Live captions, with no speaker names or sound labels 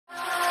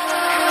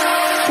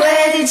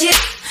Where did you?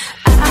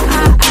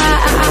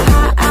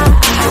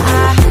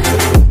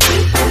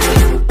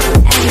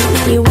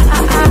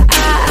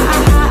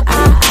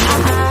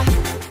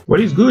 What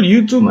is good,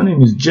 YouTube? My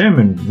name is Jem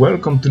and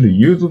welcome to the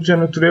YouTube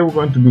channel. Today we're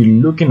going to be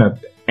looking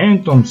at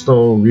Anthem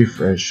store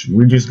refresh.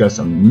 We just got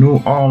some new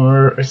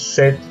armor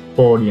set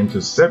for the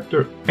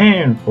interceptor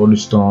and for the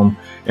storm,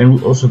 and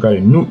we also got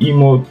a new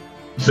emote.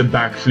 It's a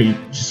backflip.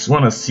 Just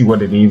want to see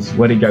what it is,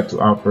 what it got to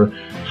offer,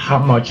 how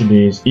much it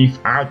is. If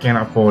I can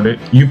afford it,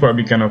 you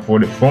probably can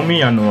afford it. For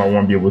me, I know I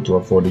won't be able to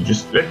afford it.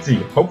 Just let's see.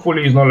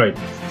 Hopefully it's not like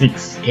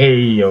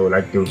 6K or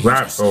like the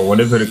wrap or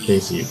whatever the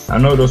case is. I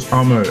know those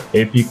armor are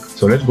epic,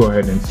 so let's go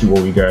ahead and see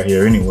what we got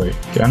here anyway.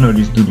 Okay, I know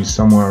this dude is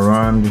somewhere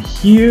around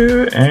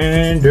here,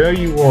 and there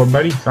you are,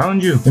 buddy.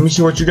 Found you. Let me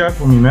see what you got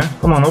for me, man.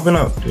 Come on, open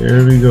up.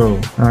 There we go.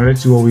 Now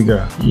let's see what we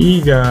got.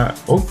 We got,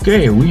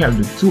 okay, we have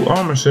the 2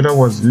 armor set that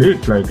was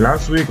lit like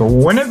last week or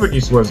whenever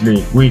this was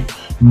lit. We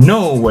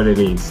know what it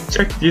is.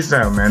 Check this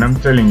out, man. I'm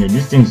telling you,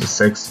 these things are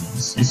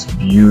sexy. It's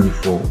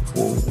beautiful.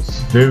 Whoa,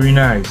 it's very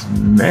nice,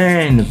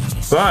 man.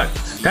 But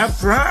that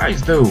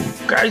price though,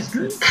 guys,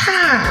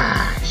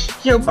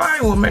 gosh, yo, buy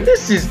one, man.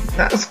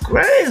 That's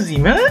crazy,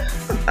 man.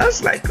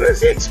 That's like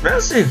crazy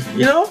expensive,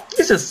 you know.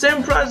 It's the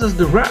same price as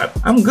the wrap.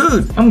 I'm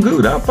good.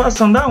 I'll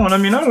pass on that one. I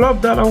mean, I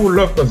love that. I would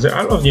love, because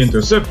I love the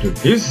interceptor.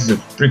 This is a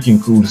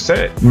freaking cool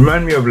set.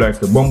 Remind me of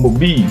like a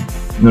Bumblebee,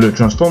 you know, the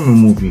Transformer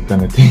movie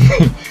kind of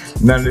thing.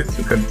 Now let's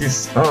look at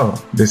this. Oh,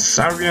 the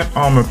Saurian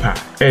armor pack,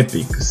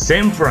 epic,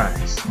 same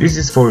price. This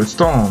is for a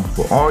storm,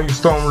 for all you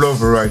storm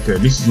lover right there.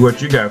 This is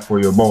what you got for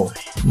your boy,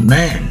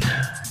 man.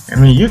 I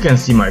mean, you can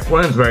see my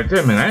coins right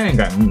there, man. I ain't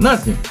got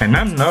nothing, and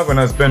I'm not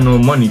gonna spend no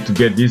money to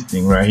get this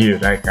thing right here.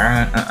 Like,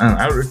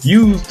 I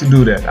refuse to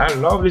do that. I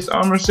love this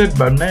armor set,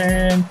 but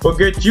man,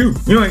 forget you.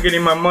 You ain't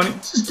getting my money.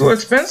 It's just too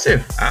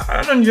expensive.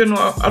 I don't even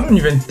know. I don't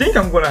even think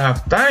I'm gonna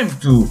have time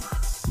to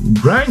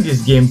grind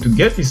this game to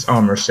get this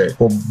armor set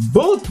for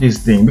both this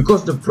thing,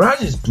 because the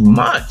price is too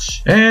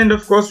much. And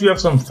of course we have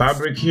some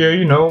fabric here,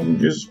 you know,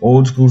 just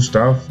old school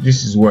stuff.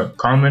 This is what,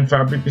 common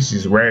fabric. This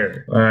is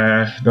rare.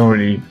 Don't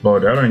really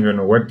bother. I don't even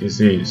know what this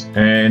is.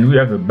 And we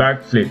have a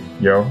backflip,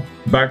 yo,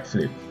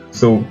 backflip.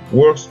 So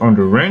works on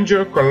the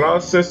Ranger,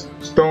 Colossus,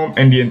 Storm,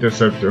 and the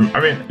Interceptor. I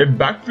mean, a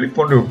backflip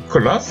on the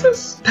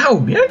Colossus? That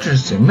would be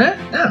interesting, man.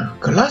 Yeah,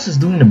 Colossus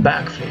doing a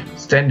backflip,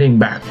 standing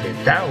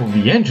backflip. That would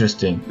be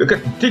interesting. Look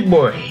at the thick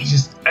boy. He's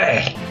just,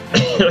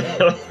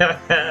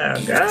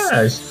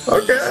 gosh.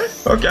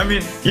 Okay. I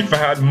mean, if I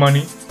had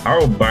money, I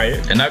will buy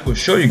it and I could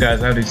show you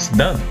guys how this is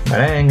done.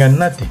 But I ain't got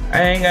nothing.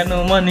 I ain't got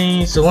no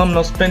money, so I'm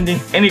not spending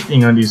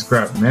anything on this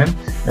crap, man.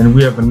 And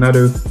we have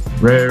another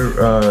rare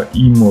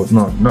emote,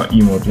 no, not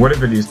emote,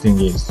 whatever this thing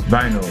is,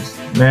 vinyls.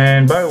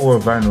 Man, by the way,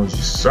 vinyls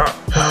just suck.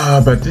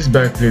 But this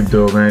backflip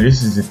though, man,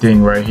 this is the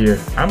thing right here.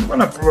 I'm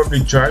gonna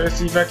probably try to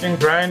see if I can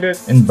grind it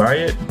and buy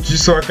it,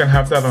 just so I can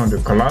have that on the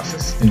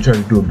Colossus and try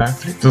to do a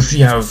backflip to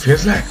see how it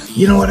feels like.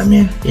 You know what I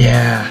mean?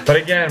 Yeah. But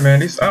again, man,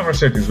 this armor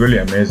set is really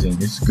amazing.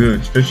 It's good,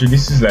 especially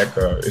this is like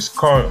it's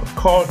car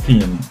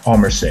themed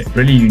armor set,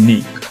 really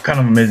unique, kind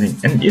of amazing.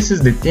 And this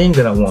is the thing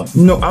that I want.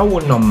 You know, I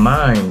would not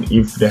mind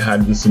if they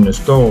had this in the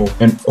store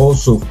and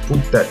also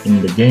put that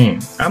in the game.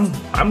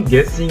 I'm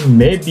guessing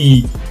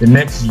maybe the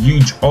next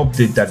huge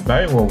update that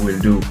BioWare will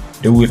do,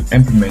 they will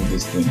implement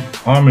this thing,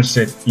 armor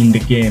set in the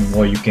game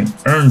where you can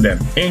earn them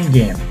in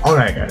game.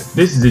 Alright guys,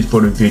 this is it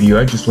for the video.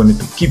 I just wanted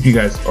to keep you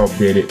guys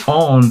updated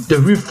on the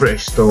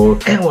refresh store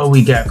and what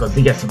we got, because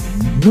they got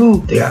some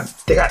new, they got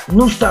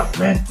new stuff,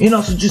 man. You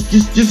know, so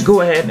just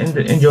go ahead and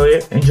enjoy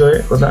it,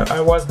 because I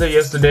was there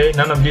yesterday.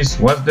 None of this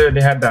was there.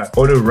 They had that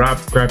other wrap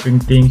scrapping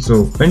thing.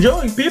 So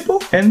enjoy,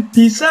 people, and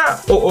peace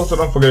out. Oh, also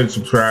don't forget to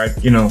subscribe,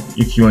 you know,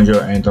 if you enjoy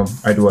Anthem.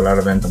 I do a lot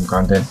of Anthem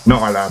content,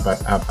 not a lot,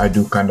 but I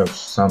do kind of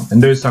some,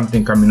 and there's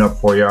something coming up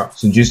for y'all,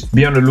 so just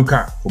be on the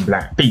lookout for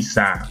Black. Peace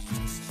out.